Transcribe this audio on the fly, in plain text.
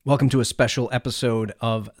Welcome to a special episode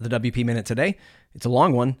of the WP Minute today. It's a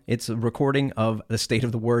long one. It's a recording of the State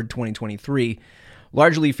of the Word 2023,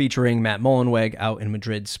 largely featuring Matt Mullenweg out in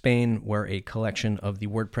Madrid, Spain, where a collection of the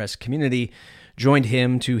WordPress community joined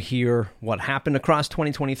him to hear what happened across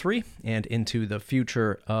 2023 and into the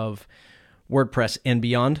future of WordPress and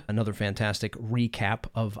beyond. Another fantastic recap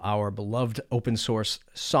of our beloved open source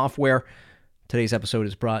software. Today's episode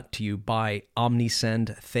is brought to you by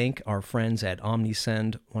Omnisend. Thank our friends at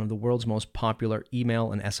Omnisend, one of the world's most popular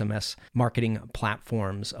email and SMS marketing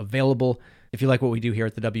platforms available. If you like what we do here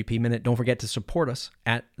at the WP Minute, don't forget to support us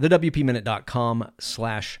at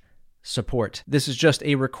thewpminute.com/support. This is just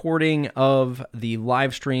a recording of the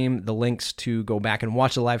live stream. The links to go back and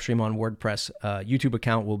watch the live stream on WordPress YouTube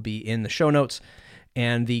account will be in the show notes.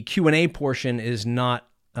 And the Q&A portion is not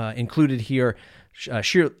included here,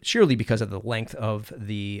 surely because of the length of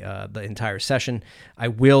the entire session. I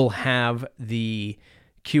will have the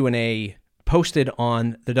Q&A posted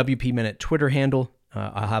on the WP Minute Twitter handle.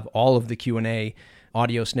 I'll have all of the Q&A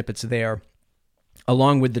audio snippets there,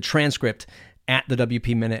 along with the transcript at the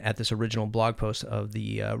WP Minute at this original blog post of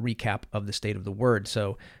the recap of the State of the Word.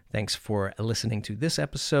 So thanks for listening to this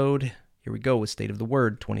episode. Here we go with State of the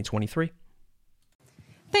Word 2023.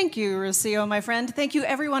 Thank you, Rocio, my friend. Thank you,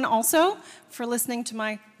 everyone, also, for listening to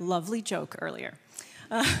my lovely joke earlier.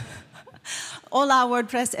 Hola,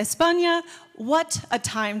 WordPress España. What a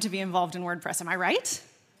time to be involved in WordPress. Am I right?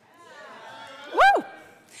 Woo!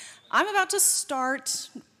 I'm about to start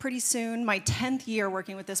pretty soon my 10th year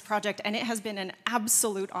working with this project, and it has been an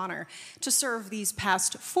absolute honor to serve these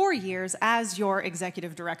past 4 years as your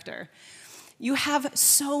executive director. You have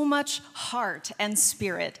so much heart and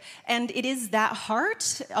spirit, and it is that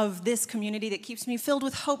heart of this community that keeps me filled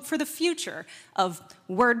with hope for the future of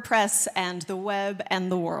WordPress and the web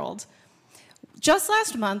and the world. Just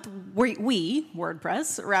last month, we,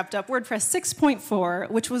 WordPress, wrapped up WordPress 6.4,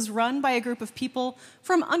 which was run by a group of people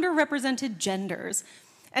from underrepresented genders.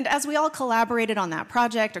 And as we all collaborated on that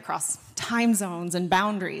project across time zones and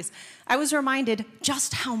boundaries, I was reminded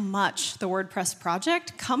just how much the WordPress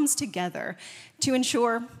project comes together to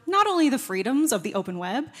ensure not only the freedoms of the open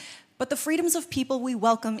web, but the freedoms of people we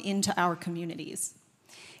welcome into our communities.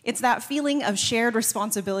 It's that feeling of shared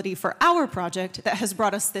responsibility for our project that has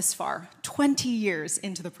brought us this far, 20 years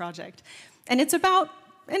into the project. And it's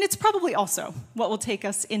probably also what will take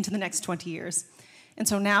us into the next 20 years. And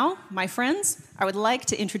so now, my friends, I would like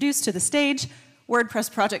to introduce to the stage WordPress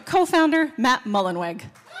project co-founder, Matt Mullenweg.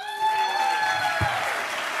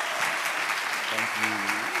 Thank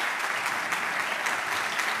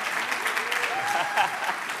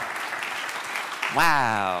you.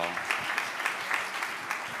 Wow.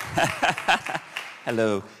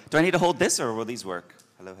 Hello. Do I need to hold this, or will these work?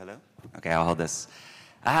 Hello, hello? Okay, I'll hold this.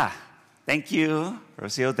 Thank you,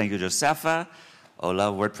 Rocio. Thank you, Josefa. Hola,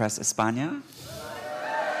 WordPress España.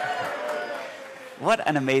 What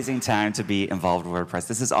an amazing time to be involved with WordPress.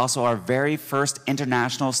 This is also our very first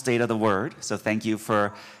international State of the Word, so thank you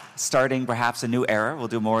for starting perhaps a new era. We'll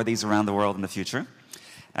do more of these around the world in the future.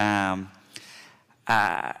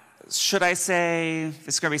 Should I say,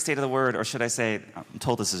 this is going to be State of the Word, or should I say, I'm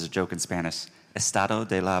told this is a joke in Spanish, Estado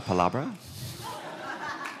de la Palabra?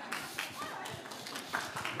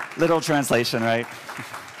 Literal translation, right?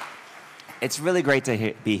 It's really great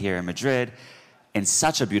to be here in Madrid in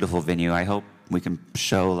such a beautiful venue. I hope we can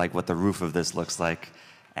show what the roof of this looks like.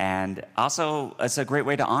 And also, it's a great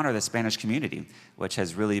way to honor the Spanish community, which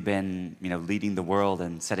has really been leading the world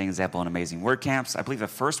and setting an example in amazing WordCamps. I believe the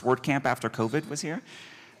first WordCamp after COVID was here.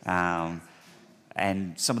 And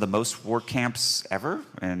some of the most WordCamps ever.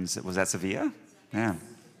 And was that Sevilla? Yeah.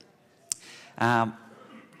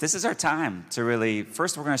 This is our time to really,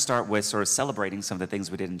 first we're going to start with sort of celebrating some of the things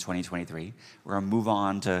we did in 2023. We're going to move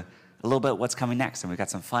on to a little bit what's coming next, and we've got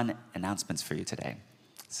some fun announcements for you today.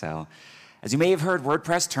 So, as you may have heard,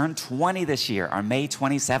 WordPress turned 20 this year on May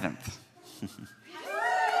 27th.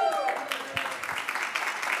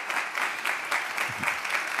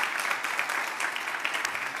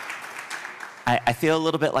 I feel a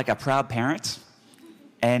little bit like a proud parent,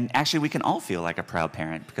 and actually we can all feel like a proud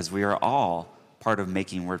parent because we are all part of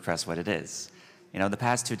making WordPress what it is. The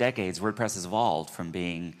past 2 decades, WordPress has evolved from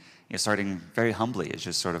being starting very humbly as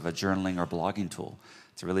just sort of a journaling or blogging tool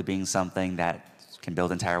to really being something that can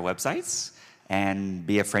build entire websites and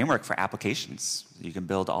be a framework for applications. You can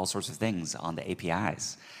build all sorts of things on the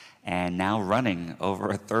APIs. And now running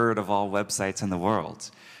over 1/3 of all websites in the world.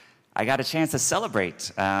 I got a chance to celebrate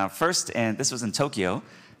first, and this was in Tokyo.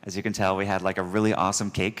 As you can tell, we had a really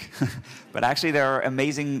awesome cake. But actually, there are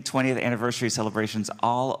amazing 20th anniversary celebrations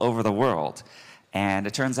all over the world. And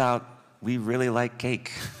it turns out we really like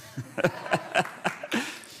cake.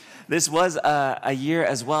 This was a year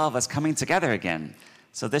as well of us coming together again.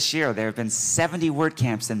 So this year, there have been 70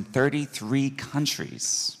 WordCamps in 33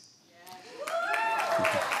 countries.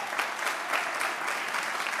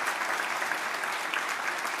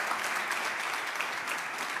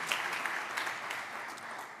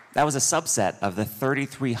 That was a subset of the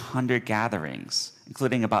 3,300 gatherings,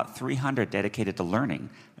 including about 300 dedicated to learning,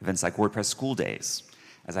 events like WordPress School Days.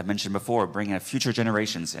 As I mentioned before, bringing future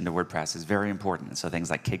generations into WordPress is very important, so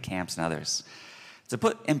things like Kid Camps and others. To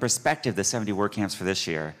put in perspective the 70 WordCamps for this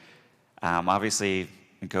year, obviously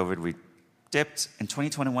in COVID we dipped. In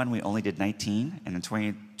 2021 we only did 19, and in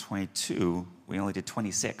 2022 we only did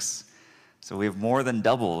 26. So we've more than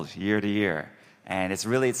doubled year to year, and it's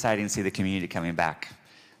really exciting to see the community coming back.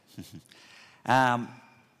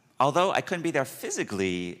 Although I couldn't be there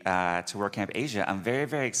physically to WordCamp Asia, I'm very,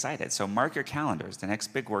 very excited. So mark your calendars. The next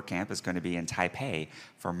big WordCamp is going to be in Taipei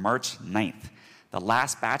for March 9th. The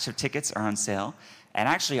last batch of tickets are on sale. And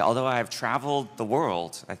actually, although I've traveled the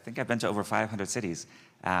world, I think I've been to over 500 cities,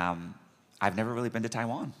 I've never really been to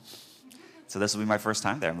Taiwan. So this will be my first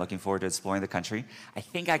time there. I'm looking forward to exploring the country. I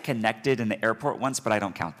think I connected in the airport once, but I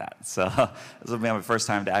don't count that. So this will be my first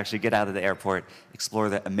time to actually get out of the airport, explore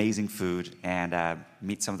the amazing food, and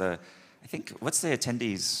meet some of the, I think, what's the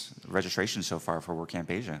attendees registration so far for WordCamp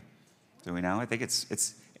Asia? Do we know? I think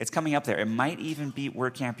it's coming up there. It might even beat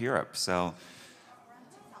WordCamp Europe. So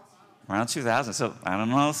around 2,000. So I don't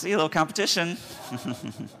know, see a little competition.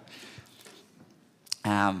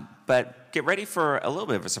 But get ready for a little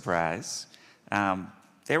bit of a surprise.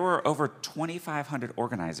 There were over 2,500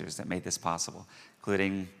 organizers that made this possible,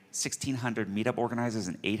 including 1,600 meetup organizers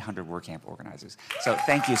and 800 WordCamp organizers. So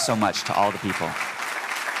thank you so much to all the people.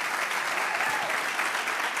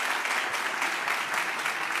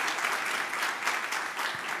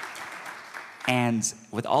 And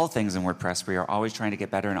with all things in WordPress, we are always trying to get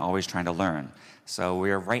better and always trying to learn. So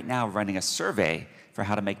we are right now running a survey for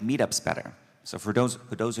how to make meetups better. So for those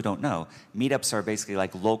who don't know, meetups are basically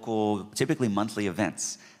like local, typically monthly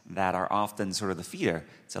events that are often sort of the feeder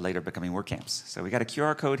to later becoming WordCamps. So we got a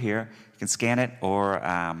QR code here. You can scan it, or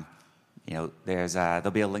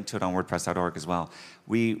there'll be a link to it on WordPress.org as well.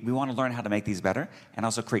 We want to learn how to make these better and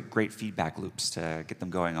also create great feedback loops to get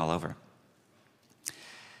them going all over.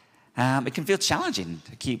 It can feel challenging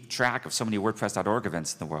to keep track of so many WordPress.org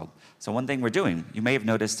events in the world. So one thing we're doing, you may have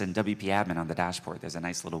noticed in WP Admin on the dashboard, there's a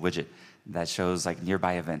nice little widget that shows like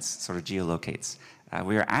nearby events, sort of geolocates.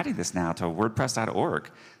 We are adding this now to WordPress.org.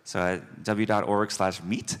 So at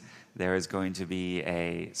w.org/meet, there is going to be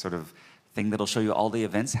a sort of thing that'll show you all the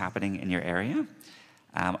events happening in your area.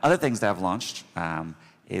 Other things that I've launched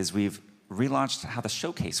is we've relaunched how the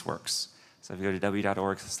showcase works. So if you go to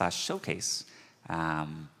w.org/showcase,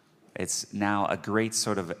 it's now a great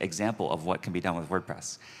sort of example of what can be done with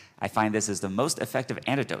WordPress. I find this is the most effective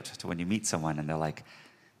antidote to when you meet someone and they're like,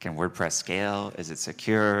 can WordPress scale? Is it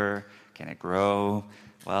secure? Can it grow?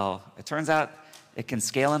 Well, it turns out it can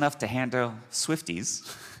scale enough to handle Swifties,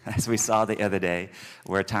 as we saw the other day,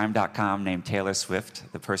 where Time.com named Taylor Swift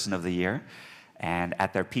the person of the year. And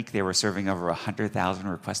at their peak, they were serving over 100,000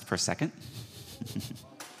 requests per second.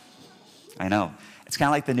 I know. It's kind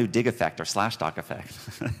of like the new dig effect or Slashdot effect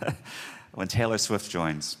when Taylor Swift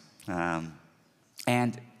joins. And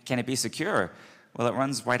can it be secure? Well, it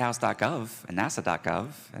runs whitehouse.gov and nasa.gov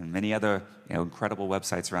and many other incredible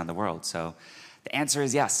websites around the world. So the answer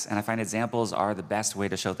is yes, and I find examples are the best way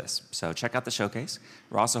to show this. So check out the showcase.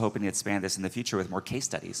 We're also hoping to expand this in the future with more case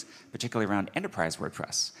studies, particularly around enterprise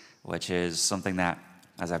WordPress, which is something that,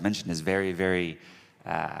 as I've mentioned, is very, very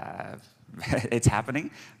it's happening,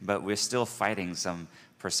 but we're still fighting some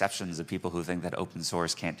perceptions of people who think that open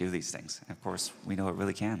source can't do these things. And of course, we know it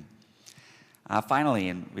really can. Finally,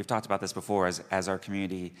 and we've talked about this before, as our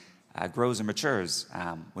community grows and matures,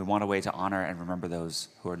 we want a way to honor and remember those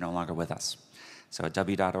who are no longer with us. So at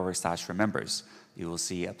w.org/remembers, you will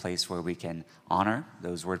see a place where we can honor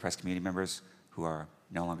those WordPress community members who are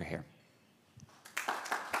no longer here.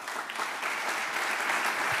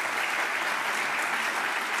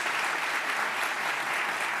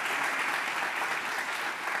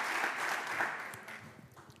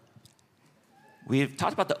 We've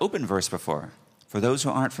talked about the Openverse before. For those who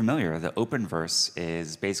aren't familiar, the Openverse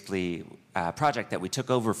is basically a project that we took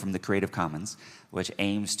over from the Creative Commons, which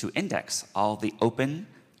aims to index all the open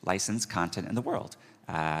licensed content in the world,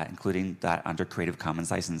 including that under Creative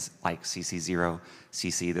Commons license like CC0,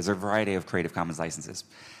 CC. There's a variety of Creative Commons licenses.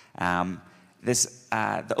 The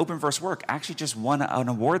Openverse work actually just won an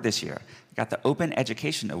award this year. It got the Open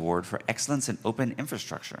Education Award for Excellence in Open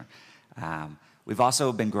Infrastructure, We've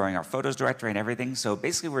also been growing our photos directory and everything. So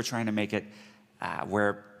basically, we're trying to make it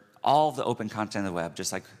where all of the open content of the web,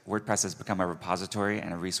 just like WordPress has become a repository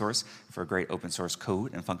and a resource for great open source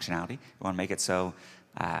code and functionality, we want to make it so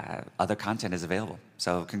other content is available.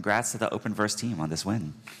 So congrats to the Openverse team on this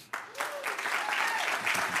win.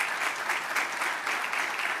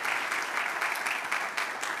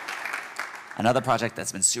 Another project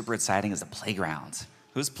that's been super exciting is the Playground.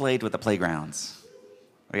 Who's played with the Playgrounds?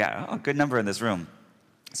 We got a good number in this room.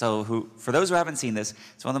 So for those who haven't seen this,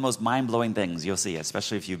 it's one of the most mind-blowing things you'll see,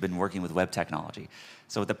 especially if you've been working with web technology.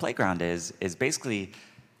 So what the Playground is basically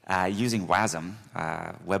using WASM,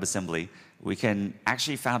 WebAssembly, we can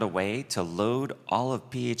actually found a way to load all of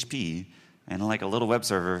PHP and like a little web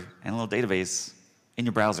server and a little database in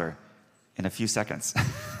your browser in a few seconds.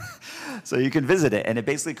 So you can visit it, and it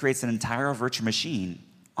basically creates an entire virtual machine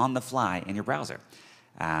on the fly in your browser.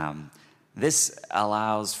 This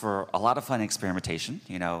allows for a lot of fun experimentation.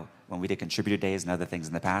 You know, when we did contributor days and other things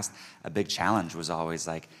in the past, a big challenge was always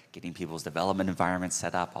like getting people's development environments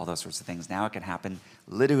set up, all those sorts of things. Now it can happen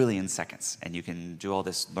literally in seconds, and you can do all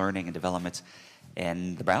this learning and development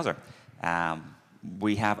in the browser.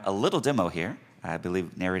 We have a little demo here, I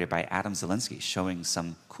believe narrated by Adam Zielinski, showing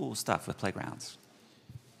some cool stuff with Playgrounds.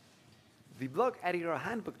 The blog editor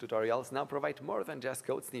handbook tutorials now provide more than just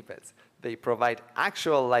code snippets. They provide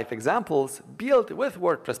actual life examples built with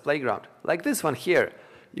WordPress Playground, like this one here.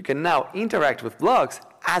 You can now interact with blogs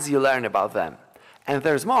as you learn about them. And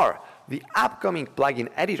there's more. The upcoming plugin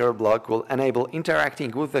editor blog will enable interacting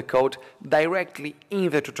with the code directly in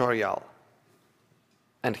the tutorial.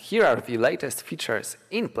 And here are the latest features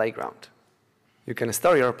in Playground. You can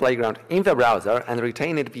store your Playground in the browser and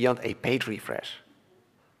retain it beyond a page refresh.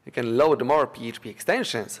 You can load more PHP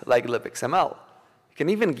extensions like libxml. You can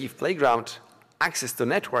even give Playground access to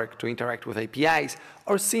network to interact with APIs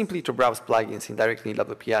or simply to browse plugins directly in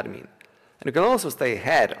wp-admin. And you can also stay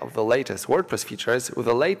ahead of the latest WordPress features with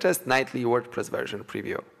the latest nightly WordPress version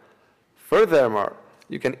preview. Furthermore,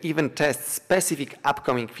 you can even test specific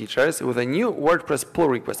upcoming features with a new WordPress pull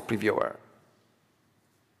request previewer.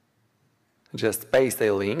 Just paste a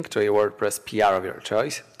link to a WordPress PR of your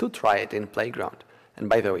choice to try it in Playground. And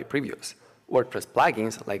by the way, previews. WordPress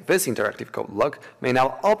plugins like this interactive code log may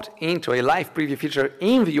now opt into a live preview feature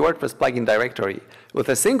in the WordPress plugin directory. With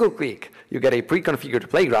a single click, you get a pre-configured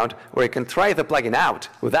Playground where you can try the plugin out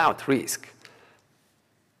without risk.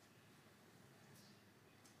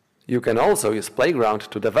 You can also use Playground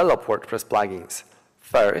to develop WordPress plugins.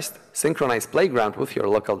 First, synchronize Playground with your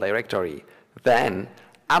local directory. Then,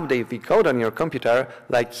 update the code on your computer,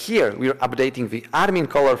 like here we're updating the admin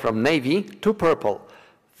color from navy to purple.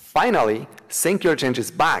 Finally, sync your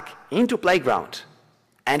changes back into Playground.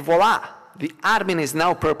 And voila! The admin is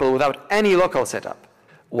now purple without any local setup.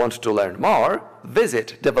 Want to learn more?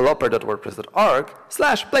 Visit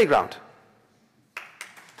developer.wordpress.org/playground.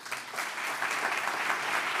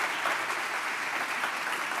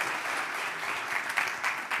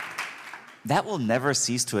 That will never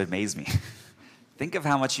cease to amaze me. Think of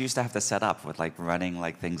how much you used to have to set up with like running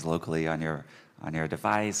like things locally on your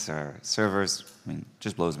device or servers. I mean, it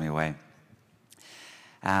just blows me away.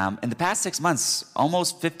 In the past 6 months,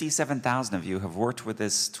 almost 57,000 of you have worked with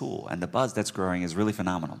this tool, and the buzz that's growing is really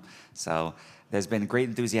phenomenal. So there's been great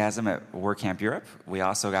enthusiasm at WordCamp Europe. We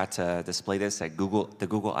also got to display this at the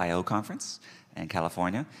Google I/O conference in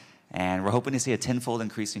California, and we're hoping to see a tenfold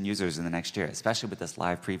increase in users in the next year, especially with this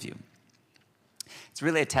live preview. It's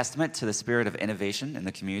really a testament to the spirit of innovation in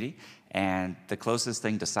the community and the closest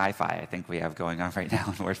thing to sci-fi I think we have going on right now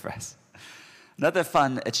in WordPress. Another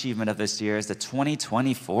fun achievement of this year is the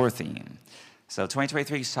 2024 theme. So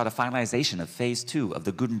 2023 saw the finalization of phase 2 of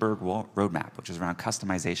the Gutenberg roadmap, which is around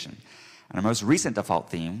customization. And our most recent default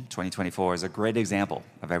theme, 2024, is a great example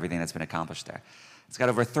of everything that's been accomplished there. It's got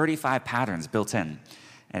over 35 patterns built in,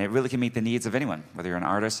 and it really can meet the needs of anyone, whether you're an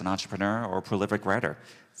artist, an entrepreneur, or a prolific writer.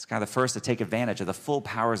 It's kind of the first to take advantage of the full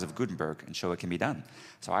powers of Gutenberg and show it can be done.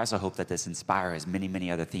 So I also hope that this inspires many, many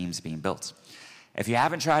other themes being built. If you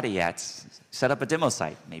haven't tried it yet, set up a demo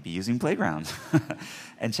site, maybe using Playground,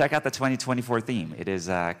 and check out the 2024 theme. It is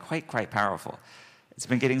quite powerful. It's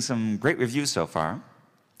been getting some great reviews so far.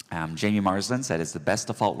 Jamie Marsland said it's the best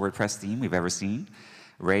default WordPress theme we've ever seen.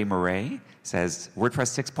 Ray Murray says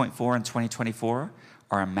WordPress 6.4 in 2024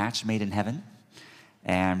 are a match made in heaven.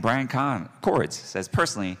 And Brian Cords says,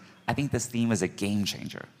 personally, I think this theme is a game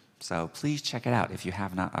changer. So please check it out if you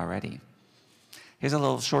have not already. Here's a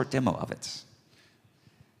little short demo of it.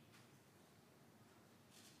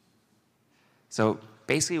 So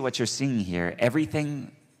basically what you're seeing here,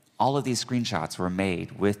 all of these screenshots were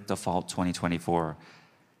made with default 2024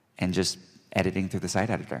 and just editing through the site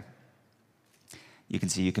editor. You can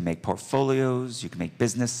see you can make portfolios, you can make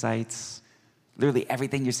business sites. Literally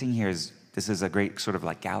everything you're seeing here this is a great sort of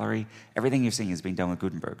like gallery. Everything you're seeing is being done with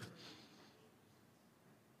Gutenberg.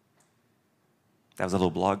 That was a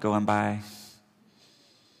little blog going by.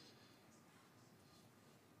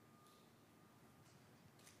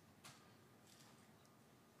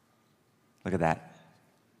 Look at that.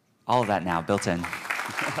 All of that now built in.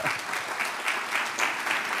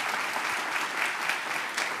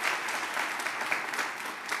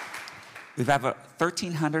 We've had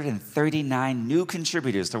 1,339 new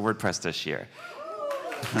contributors to WordPress this year.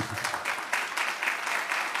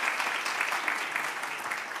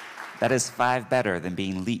 That is 5 better than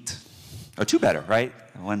being leaked. Or 2 better, right?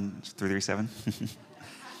 1 through 3, 7.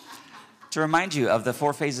 To remind you of the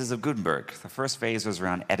 4 phases of Gutenberg. The first phase was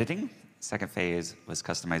around editing. Second phase was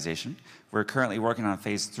customization. We're currently working on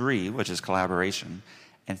phase 3, which is collaboration.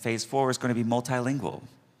 And phase 4 is going to be multilingual.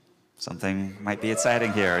 Something might be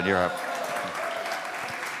exciting here in Europe.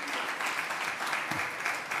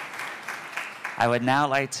 I would now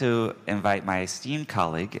like to invite my esteemed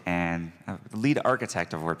colleague and lead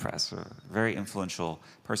architect of WordPress, a very influential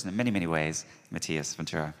person in many, many ways, Matthias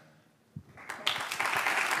Ventura.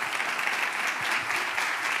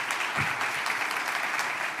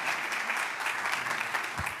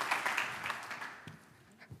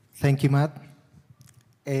 Thank you, Matt.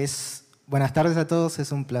 Buenas tardes a todos,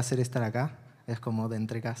 es un placer estar acá, es como de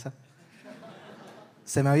entre casa.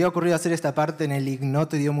 Se me había ocurrido hacer esta parte en el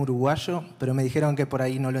ignoto idioma uruguayo, pero me dijeron que por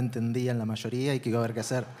ahí no lo entendían la mayoría y que iba a haber que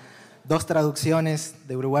hacer 2 traducciones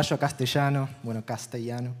de uruguayo a castellano,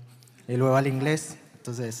 y luego al inglés.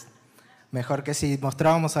 Entonces, mejor que si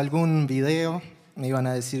mostrábamos algún video, me iban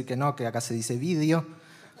a decir que no, que acá se dice vídeo,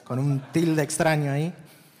 con un tilde extraño ahí.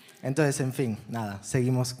 Entonces, en fin, nada,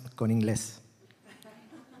 seguimos con inglés.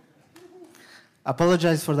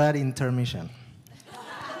 Apologize for that intermission.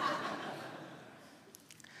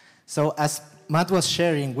 So as Matt was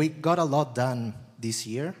sharing, we got a lot done this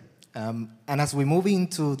year. And as we move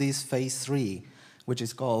into this phase 3, which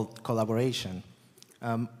is called collaboration,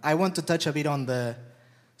 I want to touch a bit on the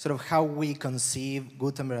sort of how we conceive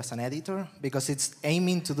Gutenberg as an editor, because it's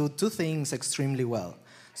aiming to do 2 things extremely well.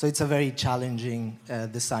 So it's a very challenging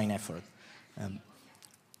design effort.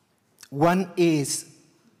 One is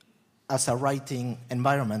as a writing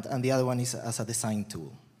environment, and the other one is as a design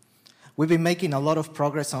tool. We've been making a lot of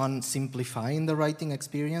progress on simplifying the writing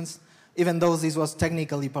experience. Even though this was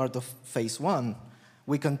technically part of phase 1,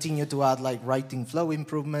 we continue to add like writing flow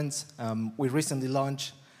improvements. We recently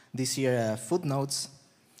launched this year footnotes.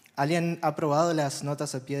 ¿Alguien ha probado las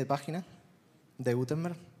notas a pie de página de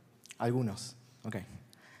Gutenberg? Algunos. Okay.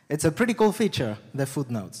 It's a pretty cool feature, the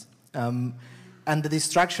footnotes. And the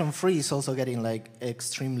distraction-free is also getting like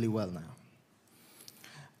extremely well now.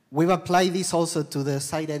 We've applied this also to the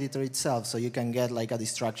site editor itself, so you can get like a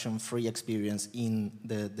distraction-free experience in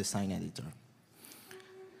the design editor.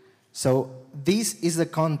 So this is the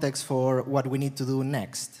context for what we need to do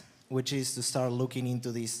next, which is to start looking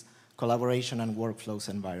into these collaboration and workflows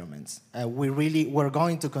environments. We're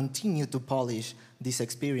going to continue to polish these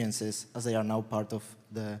experiences as they are now part of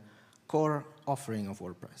the core offering of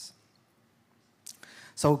WordPress.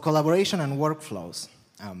 So collaboration and workflows.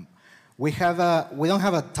 We don't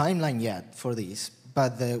have a timeline yet for this,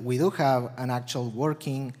 but we do have an actual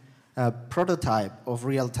working prototype of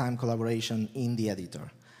real-time collaboration in the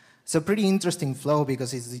editor. It's a pretty interesting flow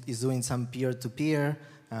because it's doing some peer-to-peer.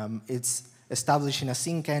 It's establishing a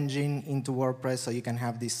sync engine into WordPress so you can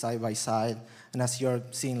have this side-by-side. And as you're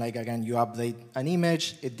seeing, like again, you update an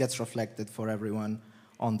image, it gets reflected for everyone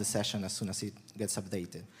on the session as soon as it gets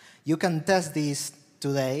updated. You can test this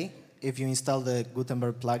today if you install the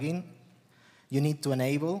Gutenberg plugin. You need to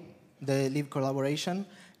enable the live collaboration.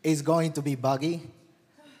 It's going to be buggy,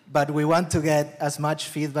 but we want to get as much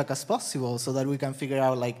feedback as possible so that we can figure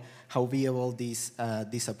out like how viable this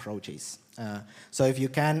approach is. So if you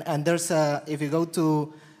can, and if you go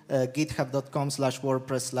to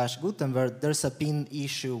github.com/WordPress/Gutenberg, there's a pinned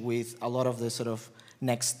issue with a lot of the sort of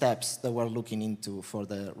next steps that we're looking into for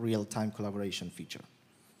the real-time collaboration feature.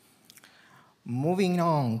 Moving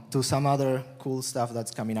on to some other cool stuff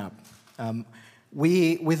that's coming up.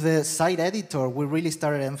 With the site editor, we really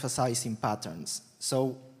started emphasizing patterns.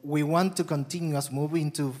 So we want to continue as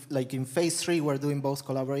moving to, like in phase 3, we're doing both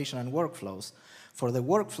collaboration and workflows. For the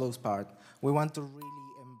workflows part, we want to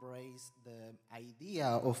really embrace the idea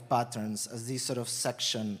of patterns as these sort of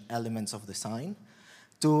section elements of design.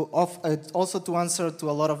 Also to answer to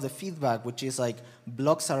a lot of the feedback, which is like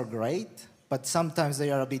blocks are great, but sometimes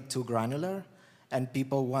they are a bit too granular, and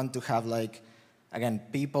people want to have like again,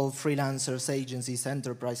 people, freelancers, agencies,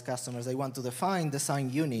 enterprise customers, they want to define design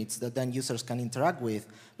units that then users can interact with,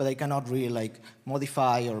 but they cannot really like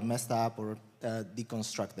modify or mess up or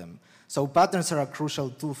deconstruct them. So patterns are a crucial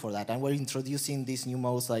tool for that, and we're introducing these new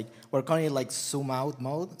modes, like we're calling it like zoom out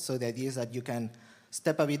mode. So the idea is that you can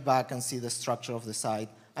step a bit back and see the structure of the site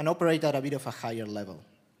and operate at a bit of a higher level.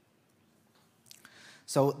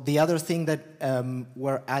 So the other thing that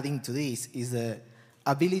we're adding to this is the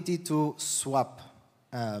ability to swap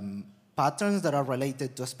patterns that are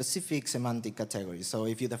related to a specific semantic category. So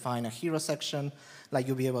if you define a hero section, like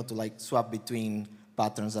you'll be able to like swap between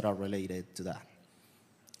patterns that are related to that.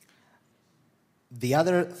 The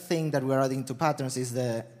other thing that we're adding to patterns is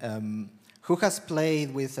the who has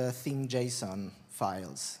played with theme JSON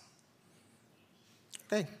files?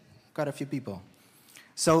 Okay, quite a few people.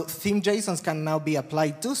 So theme JSONs can now be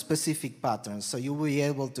applied to specific patterns. So you will be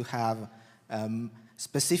able to have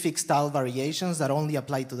specific style variations that only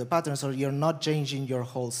apply to the pattern, so you're not changing your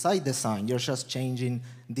whole site design, you're just changing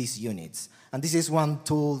these units. And this is one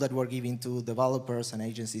tool that we're giving to developers and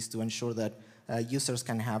agencies to ensure that users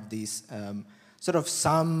can have this sort of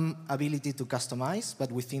some ability to customize,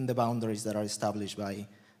 but within the boundaries that are established by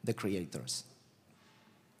the creators.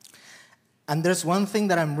 And there's one thing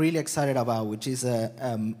that I'm really excited about, which is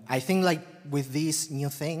I think like with this new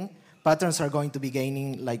thing, patterns are going to be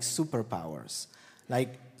gaining like superpowers.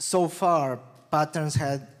 Like so far, patterns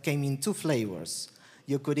came in two flavors.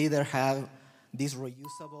 You could either have these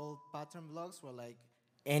reusable pattern blocks where like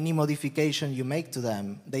any modification you make to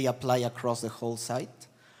them, they apply across the whole site.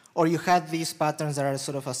 Or you had these patterns that are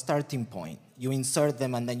sort of a starting point. You insert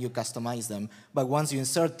them and then you customize them. But once you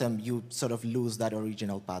insert them, you sort of lose that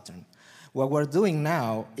original pattern. What we're doing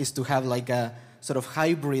now is to have like a sort of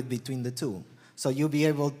hybrid between the two. So you'll be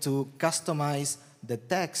able to customize the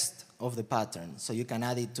text of the pattern. So you can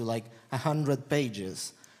add it to like 100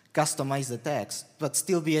 pages, customize the text, but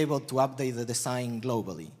still be able to update the design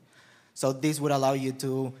globally. So this would allow you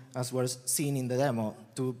to, as we're seeing in the demo,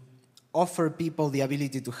 to offer people the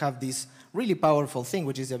ability to have this really powerful thing,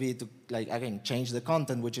 which is the ability to, like, again, change the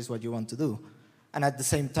content, which is what you want to do, and at the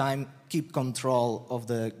same time, keep control of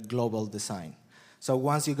the global design. So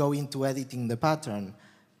once you go into editing the pattern,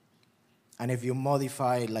 and if you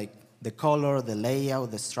modify like the color, the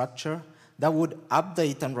layout, the structure, that would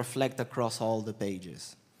update and reflect across all the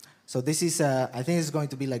pages. So this is, I think it's going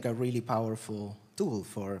to be like a really powerful tool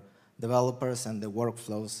for developers and the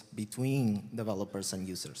workflows between developers and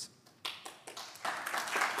users.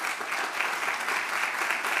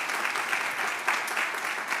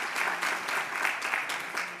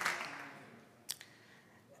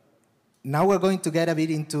 Now we're going to get a bit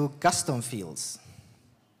into custom fields.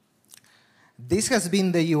 This has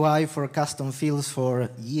been the UI for custom fields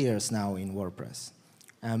for years now in WordPress.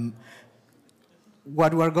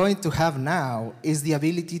 What we're going to have now is the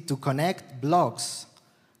ability to connect blocks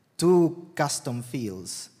to custom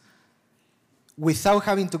fields without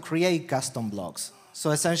having to create custom blocks.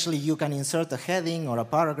 So essentially, you can insert a heading or a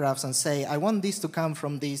paragraph and say, I want this to come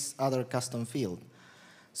from this other custom field.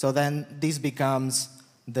 So then this becomes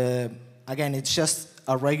again, it's just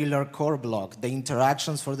a regular core block. The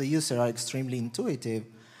interactions for the user are extremely intuitive,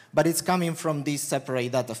 but it's coming from this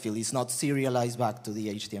separate data field. It's not serialized back to the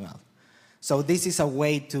HTML. So this is a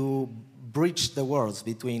way to bridge the worlds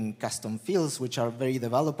between custom fields, which are very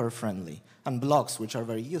developer-friendly, and blocks, which are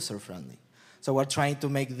very user-friendly. So we're trying to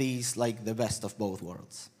make these like the best of both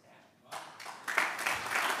worlds.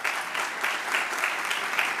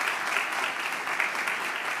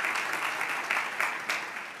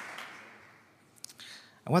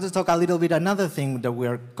 I want to talk a little bit another thing that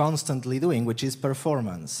we're constantly doing, which is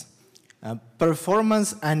performance.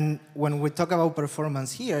 Performance, and when we talk about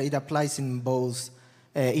performance here, it applies in both,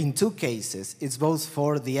 in two cases. It's both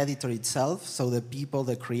for the editor itself, so the people,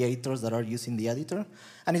 the creators that are using the editor,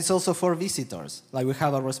 and it's also for visitors. Like we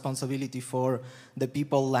have a responsibility for the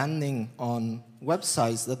people landing on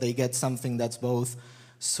websites that they get something that's both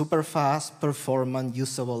super fast, performant,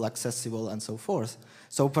 usable, accessible, and so forth.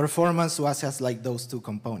 So performance to us has like those two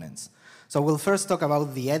components. So we'll first talk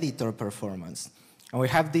about the editor performance. And we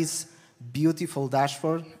have this beautiful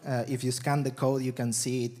dashboard. If you scan the code, you can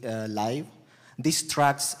see it live. This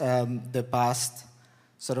tracks the past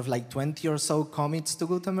sort of like 20 or so commits to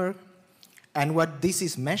Gutenberg. And what this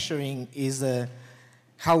is measuring is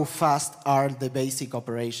how fast are the basic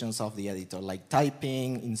operations of the editor, like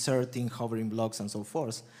typing, inserting, hovering blocks, and so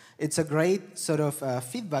forth. It's a great sort of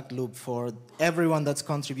feedback loop for everyone that's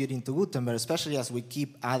contributing to Gutenberg, especially as we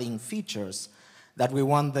keep adding features, that we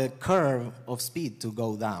want the curve of speed to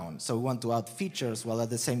go down. So we want to add features while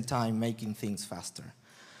at the same time making things faster.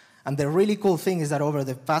 And the really cool thing is that over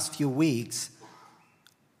the past few weeks,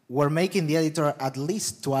 we're making the editor at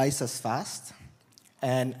least twice as fast.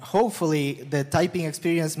 And hopefully, the typing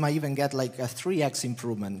experience might even get like a 3x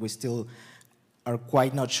improvement. We still are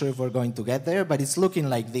quite not sure if we're going to get there, but it's looking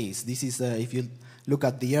like this. This is, if you look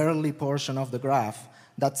at the early portion of the graph,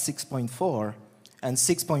 that's 6.4, and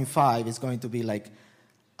 6.5 is going to be like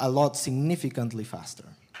a lot significantly faster.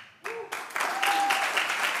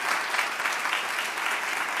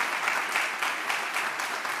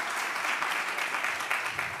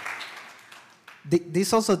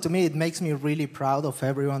 This also, to me, it makes me really proud of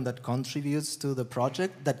everyone that contributes to the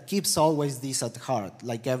project, that keeps always this at heart.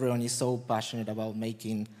 Like, everyone is so passionate about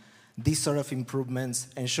making these sort of improvements,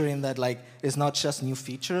 ensuring that like it's not just new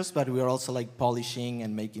features, but we are also like polishing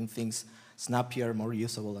and making things snappier, more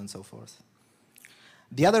usable, and so forth.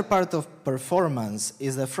 The other part of performance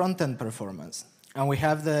is the front-end performance. And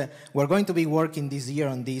we're going to be working this year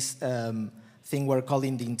on this thing we're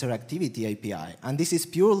calling the Interactivity API. And this is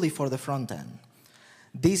purely for the front end.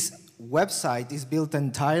 This website is built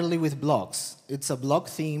entirely with blocks. It's a block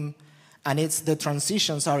theme, and the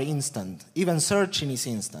transitions are instant. Even searching is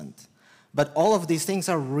instant. But all of these things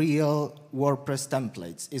are real WordPress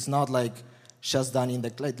templates. It's not like just done in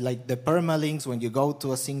like the permalinks when you go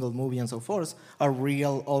to a single movie and so forth are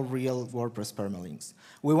all real WordPress permalinks.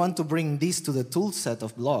 We want to bring this to the tool set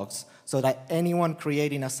of blocks so that anyone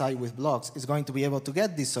creating a site with blocks is going to be able to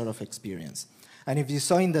get this sort of experience. And if you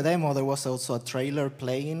saw in the demo, there was also a trailer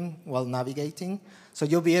playing while navigating. So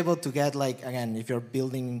you'll be able to get, like, again, if you're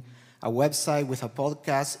building a website with a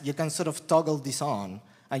podcast, you can sort of toggle this on.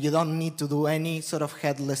 And you don't need to do any sort of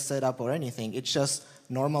headless setup or anything. It's just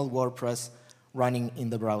normal WordPress running in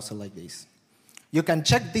the browser like this. You can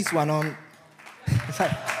check this one on.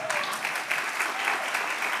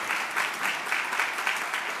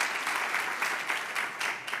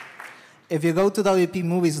 If you go to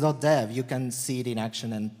wpmovies.dev, you can see it in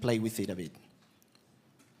action and play with it a bit.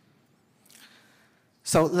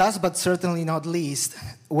 So last but certainly not least,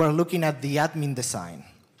 we're looking at the admin design.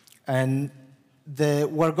 And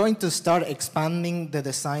we're going to start expanding the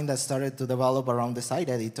design that started to develop around the site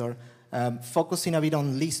editor, focusing a bit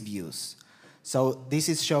on list views. So this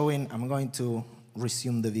is showing, I'm going to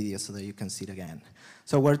resume the video so that you can see it again.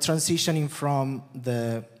 So we're transitioning from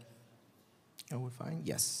are we fine?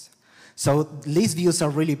 Yes. So list views are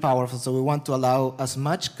really powerful, so we want to allow as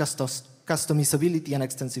much customizability and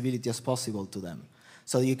extensibility as possible to them.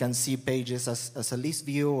 So you can see pages as a list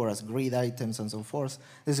view or as grid items and so forth.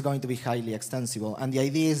 This is going to be highly extensible. And the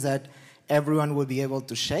idea is that everyone will be able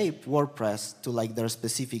to shape WordPress to like their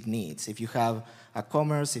specific needs. If you have a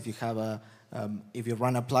commerce, if you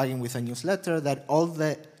run a plugin with a newsletter, that all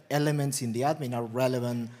the elements in the admin are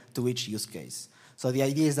relevant to each use case. So the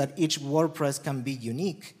idea is that each WordPress can be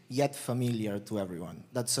unique, yet familiar to everyone.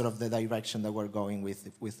 That's sort of the direction that we're going with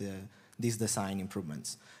these design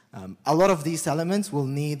improvements. A lot of these elements will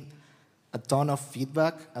need a ton of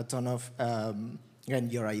feedback, a ton of, again,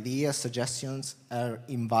 your ideas, suggestions are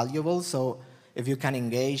invaluable. So if you can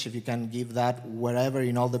engage, if you can give that wherever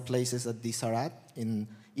in all the places that these are at,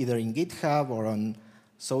 either in GitHub or on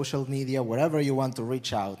social media, wherever you want to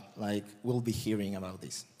reach out, like, we'll be hearing about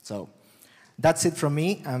this. So that's it from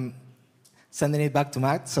me. I'm sending it back to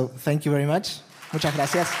Matt. So thank you very much. Muchas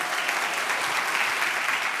gracias.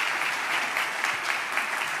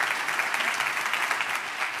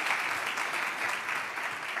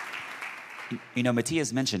 You know,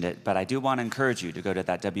 Matthias mentioned it, but I do want to encourage you to go to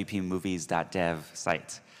that wpmovies.dev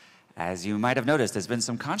site. As you might have noticed, there's been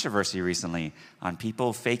some controversy recently on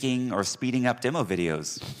people faking or speeding up demo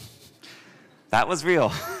videos. That was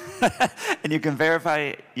real. And you can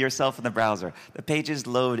verify yourself in the browser. The pages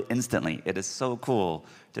load instantly. It is so cool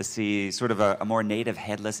to see sort of a more native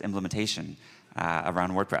headless implementation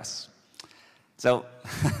around WordPress. So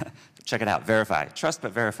check it out, verify. Trust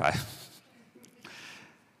but verify.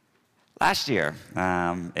 Last year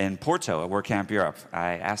in Porto at WordCamp Europe,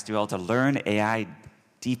 I asked you all to learn AI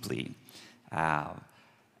deeply.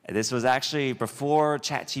 This was actually before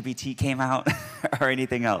ChatGPT came out or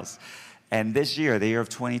anything else. And this year, the year of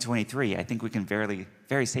 2023, I think we can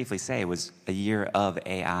very safely say was a year of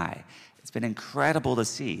AI. It's been incredible to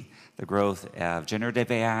see the growth of generative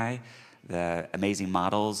AI, the amazing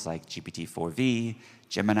models like GPT-4V,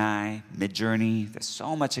 Gemini, Midjourney. There's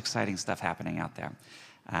so much exciting stuff happening out there.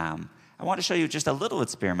 I want to show you just a little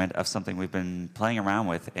experiment of something we've been playing around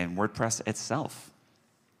with in WordPress itself.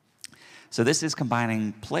 So this is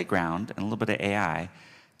combining Playground and a little bit of AI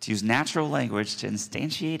to use natural language to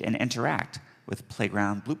instantiate and interact with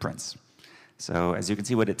Playground blueprints. So as you can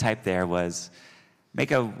see, what it typed there was,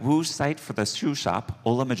 make a Woo site for the shoe shop,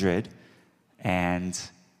 Ola Madrid, and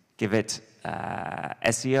give it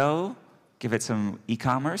SEO, give it some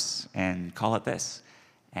e-commerce, and call it this.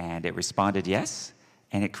 And it responded yes,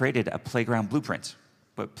 and it created a Playground blueprint.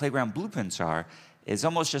 What Playground blueprints are is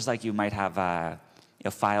almost just like you might have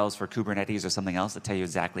files for Kubernetes or something else that tell you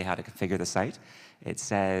exactly how to configure the site. It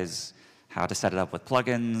says how to set it up with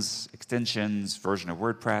plugins, extensions, version of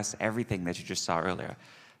WordPress, everything that you just saw earlier.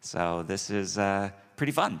 So this is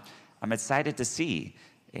pretty fun. I'm excited to see.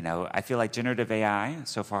 I feel like generative AI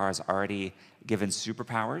so far has already given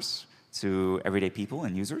superpowers to everyday people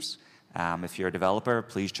and users. If you're a developer,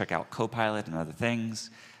 please check out Copilot and other things.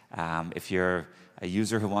 If you're a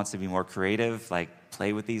user who wants to be more creative,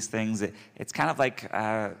 play with these things. It's kind of like,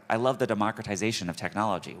 I love the democratization of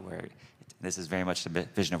technology, where this is very much the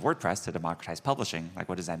vision of WordPress, to democratize publishing.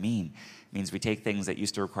 What does that mean? It means we take things that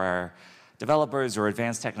used to require developers or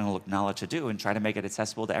advanced technical knowledge to do and try to make it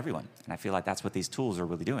accessible to everyone. And I feel like that's what these tools are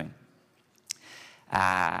really doing.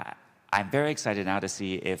 I'm very excited now to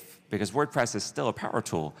see because WordPress is still a power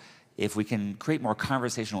tool, if we can create more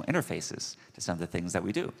conversational interfaces to some of the things that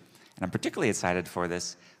we do. And I'm particularly excited for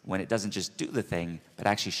this when it doesn't just do the thing, but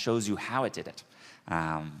actually shows you how it did it.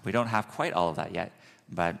 We don't have quite all of that yet,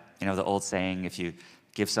 but the old saying, if you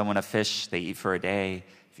give someone a fish, they eat for a day.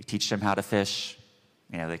 If you teach them how to fish,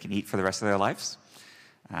 they can eat for the rest of their lives.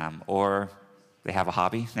 Or they have a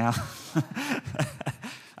hobby now.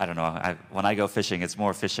 I don't know. When I go fishing, it's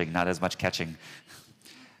more fishing, not as much catching.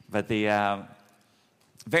 But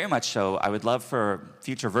very much so, I would love for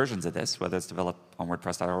future versions of this, whether it's developed on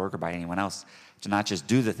WordPress.org or by anyone else, to not just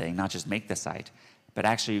do the thing, not just make the site, but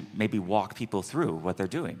actually maybe walk people through what they're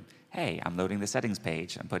doing. Hey, I'm loading the settings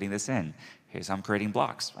page. I'm putting this in. Here's how I'm creating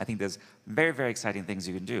blocks. I think there's very, very exciting things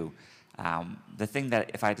you can do. The thing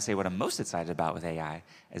that, if I had to say what I'm most excited about with AI,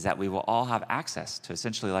 is that we will all have access to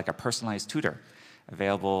essentially like a personalized tutor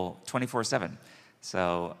available 24/7.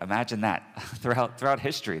 So imagine that throughout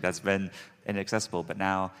history, that's been inaccessible. But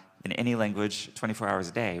now, in any language, 24 hours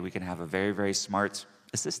a day, we can have a very, very smart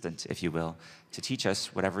assistant, if you will, to teach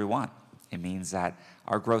us whatever we want. It means that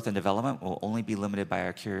our growth and development will only be limited by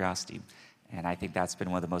our curiosity. And I think that's been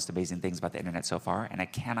one of the most amazing things about the internet so far, and I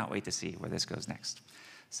cannot wait to see where this goes next.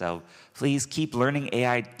 So please keep learning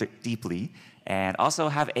AI deeply, and also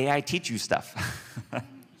have AI teach you stuff.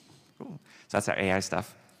 Cool. So that's our AI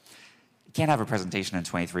stuff. You can't have a presentation in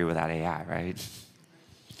 23 without AI, right?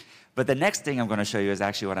 But the next thing I'm going to show you is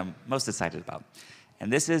actually what I'm most excited about.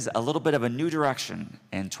 And this is a little bit of a new direction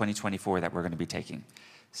in 2024 that we're going to be taking.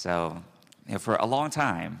 So for a long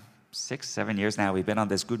time, 6-7 years now, we've been on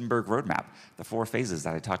this Gutenberg roadmap, the 4 phases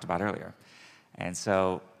that I talked about earlier. And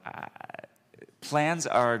so plans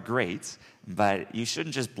are great, but you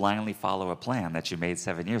shouldn't just blindly follow a plan that you made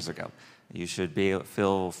 7 years ago. You should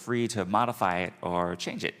feel free to modify it or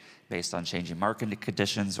change it based on changing market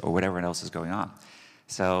conditions or whatever else is going on.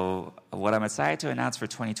 So what I'm excited to announce for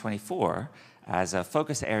 2024 as a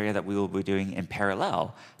focus area that we will be doing in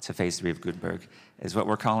parallel to phase 3 of Gutenberg is what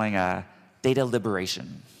we're calling data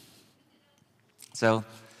liberation. So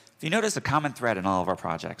if you notice a common thread in all of our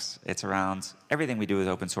projects, it's around everything we do with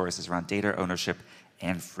open source is around data ownership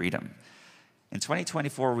and freedom. In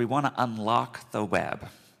 2024, we want to unlock the web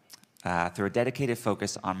through a dedicated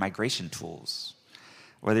focus on migration tools.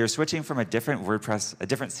 Whether you're switching from a different WordPress, a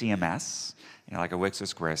different CMS, like a Wix or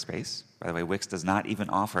Squarespace. By the way, Wix does not even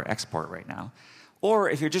offer export right now. Or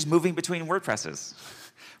if you're just moving between WordPresses,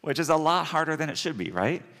 which is a lot harder than it should be,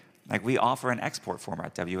 right? Like we offer an export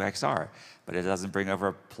format, WXR, but it doesn't bring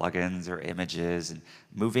over plugins or images. And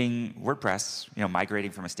moving WordPress,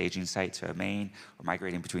 migrating from a staging site to a main or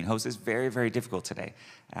migrating between hosts is very, very difficult today.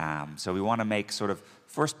 So we want to make sort of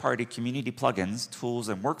first-party community plugins, tools,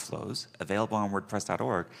 and workflows available on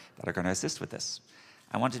WordPress.org that are going to assist with this.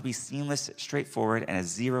 I want it to be seamless, straightforward, and as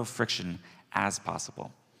zero friction as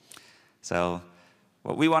possible. So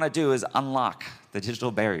what we want to do is unlock the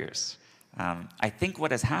digital barriers. I think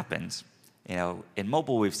what has happened, in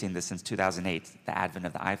mobile we've seen this since 2008, the advent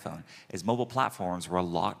of the iPhone, is mobile platforms were a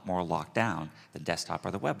lot more locked down than desktop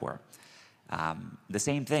or the web were. The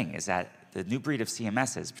same thing is that the new breed of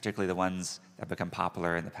CMSs, particularly the ones that have become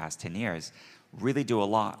popular in the past 10 years, really do a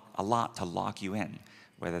lot to lock you in,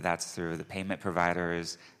 whether that's through the payment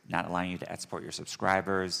providers, not allowing you to export your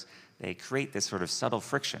subscribers. They create this sort of subtle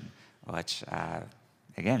friction, which,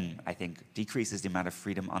 again, I think decreases the amount of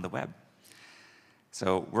freedom on the web.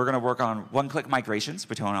 So we're going to work on one-click migrations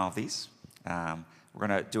between all of these. We're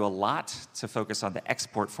going to do a lot to focus on the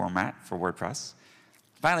export format for WordPress.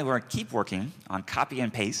 Finally, we're going to keep working on copy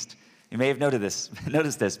and paste You may have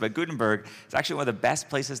noticed this, but Gutenberg is actually one of the best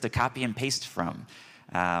places to copy and paste from.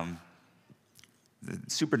 The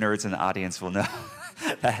super nerds in the audience will know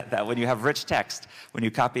that when you have rich text, when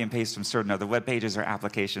you copy and paste from certain other web pages or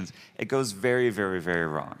applications, it goes very, very, very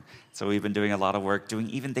wrong. So we've been doing a lot of work doing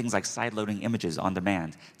even things like side-loading images on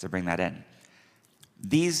demand to bring that in.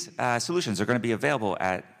 These solutions are going to be available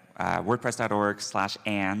at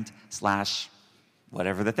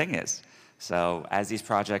wordpress.org/and/whatever the thing is. So as these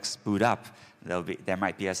projects boot up, there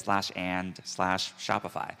might be a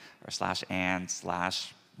 /and/Shopify or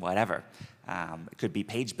 /and/whatever. It could be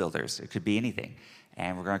page builders. It could be anything.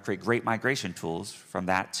 And we're going to create great migration tools from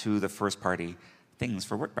that to the first-party things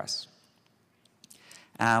for WordPress.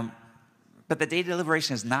 But the data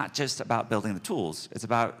deliberation is not just about building the tools. It's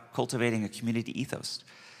about cultivating a community ethos.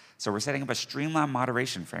 So we're setting up a streamlined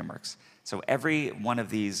moderation frameworks. So every one of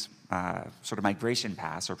these sort of migration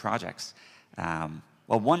paths or projects,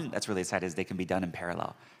 one that's really exciting is they can be done in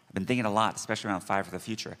parallel. I've been thinking a lot, especially around Five for the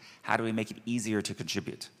Future. How do we make it easier to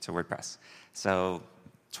contribute to WordPress? So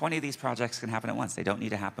 20 of these projects can happen at once. They don't need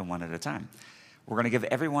to happen one at a time. We're going to give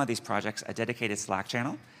every one of these projects a dedicated Slack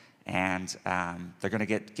channel, and they're going to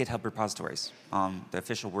get GitHub repositories on the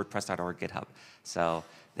official WordPress.org GitHub. So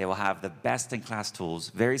they will have the best-in-class tools,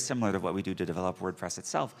 very similar to what we do to develop WordPress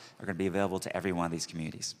itself, are going to be available to every one of these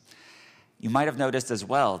communities. You might have noticed as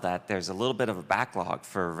well that there's a little bit of a backlog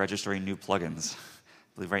for registering new plugins.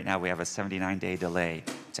 I believe right now we have a 79-day delay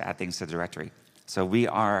to add things to the directory. So we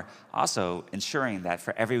are also ensuring that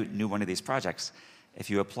for every new one of these projects, if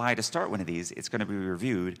you apply to start one of these, it's going to be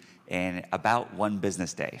reviewed in about 1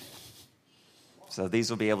 business day. So these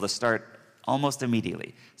will be able to start almost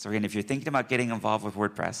immediately. So again, if you're thinking about getting involved with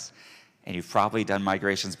WordPress, and you've probably done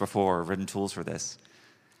migrations before or written tools for this,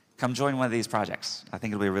 come join one of these projects. I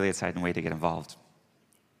think it'll be a really exciting way to get involved.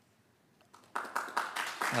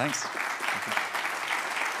 Thanks.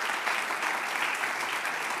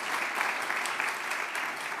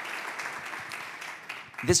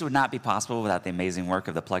 This would not be possible without the amazing work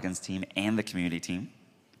of the plugins team and the community team.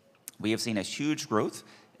 We have seen a huge growth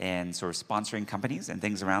in sort of sponsoring companies and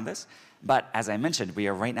things around this. But as I mentioned, we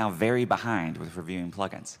are right now very behind with reviewing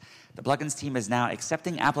plugins. The plugins team is now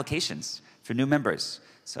accepting applications for new members.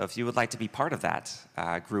 So if you would like to be part of that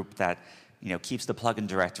group that keeps the plugin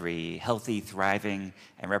directory healthy, thriving,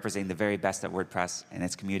 and representing the very best that WordPress and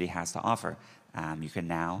its community has to offer, you can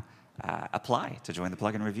now apply to join the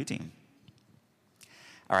plugin review team.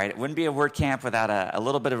 All right, it wouldn't be a WordCamp without a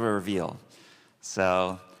little bit of a reveal.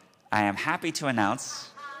 So I am happy to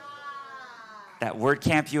announce that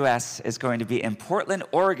WordCamp US is going to be in Portland,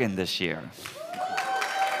 Oregon this year.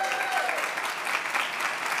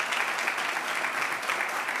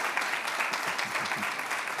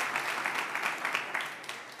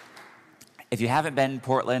 If you haven't been,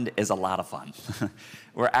 Portland is a lot of fun.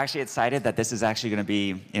 We're actually excited that this is actually going to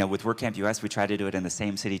be, with WordCamp US, we try to do it in the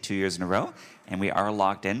same city 2 years in a row, and we are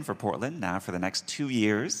locked in for Portland now for the next 2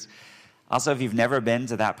 years. Also, if you've never been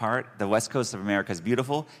to that part, the West Coast of America is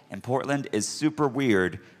beautiful, and Portland is super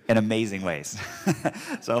weird in amazing ways.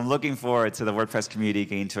 So I'm looking forward to the WordPress community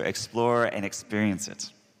getting to explore and experience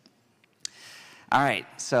it. All right,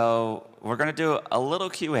 so we're going to do a little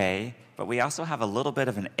QA, but we also have a little bit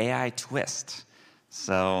of an AI twist.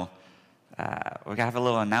 So we're going to have a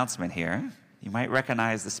little announcement here. You might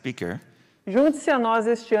recognize the speaker. Junte-se a nós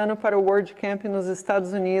este ano para o WordCamp nos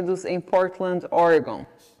Estados Unidos, em Portland, Oregon.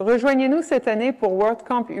 Rejoignez-nous cette année pour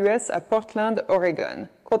WordCamp US à Portland, Oregon.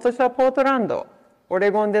 今年はポートランド、オレ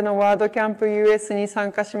ゴンでのワードキャンプ US に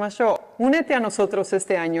参加しましょう。Únete a nosotros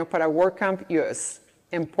este año para WordCamp US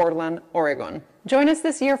in Portland, Oregon. Join us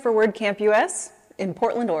this year for WordCamp US in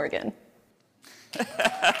Portland, Oregon.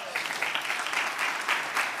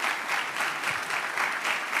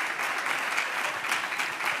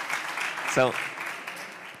 So,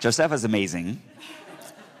 Joseph is amazing.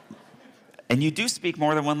 And you do speak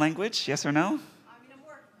more than one language, yes or no? I mean,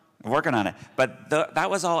 I'm working on it. But that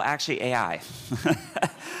was all actually AI.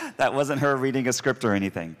 That wasn't her reading a script or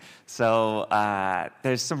anything. So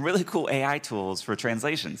there's some really cool AI tools for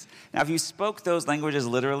translations. Now, if you spoke those languages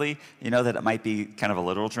literally, you know that it might be kind of a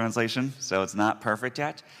literal translation, so it's not perfect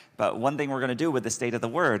yet. But one thing we're going to do with the State of the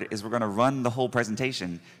Word is we're going to run the whole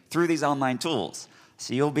presentation through these online tools.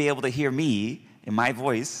 So you'll be able to hear me in my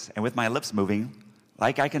voice and with my lips moving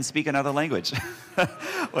like I can speak another language,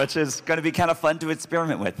 which is going to be kind of fun to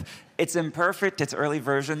experiment with. It's imperfect, it's early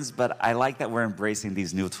versions, but I like that we're embracing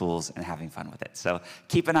these new tools and having fun with it. So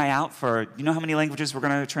keep an eye out for, you know how many languages we're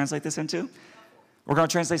going to translate this into? We're going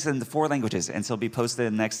to translate this into 4 languages, and so it'll be posted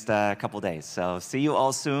in the next couple days. So see you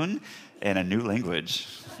all soon in a new language.